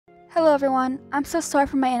Hello everyone, I'm so sorry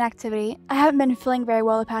for my inactivity. I haven't been feeling very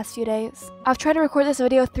well the past few days. I've tried to record this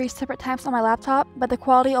video 3 separate times on my laptop, but the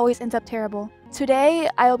quality always ends up terrible. Today,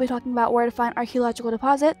 I will be talking about where to find archaeological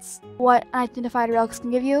deposits, what unidentified relics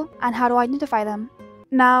can give you, and how to identify them.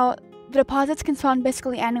 Now, the deposits can spawn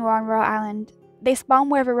basically anywhere on Royal Island. They spawn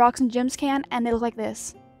wherever rocks and gems can, and they look like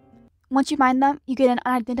this. Once you find them, you get an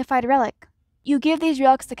unidentified relic. You give these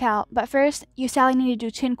relics to Cal, but first, you sadly need to do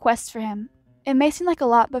 10 quests for him. It may seem like a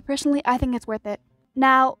lot, but personally, I think it's worth it.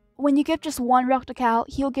 Now, when you give just one relic to Cal,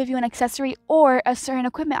 he will give you an accessory or a certain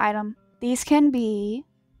equipment item. These can be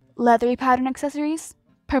leathery pattern accessories,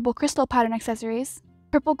 purple crystal pattern accessories,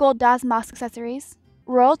 purple gold Dasmos accessories,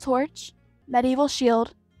 royal torch, medieval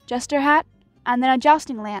shield, jester hat, and then a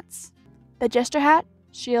jousting lance. The jester hat,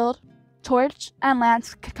 shield, torch, and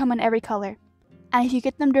lance could come in every color. And if you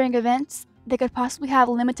get them during events, they could possibly have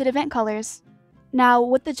limited event colors. Now,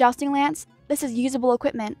 with the jousting lance, this is usable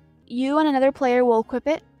equipment. You and another player will equip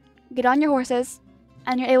it, get on your horses,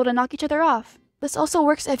 and you're able to knock each other off. This also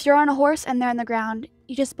works if you're on a horse and they're on the ground.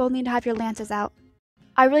 You just both need to have your lances out.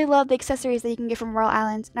 I really love the accessories that you can get from Royal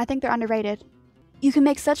Island, and I think they're underrated. You can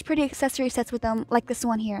make such pretty accessory sets with them, like this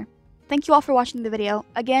one here. Thank you all for watching the video.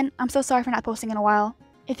 Again, I'm so sorry for not posting in a while.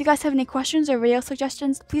 If you guys have any questions or video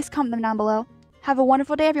suggestions, please comment them down below. Have a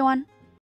wonderful day, everyone!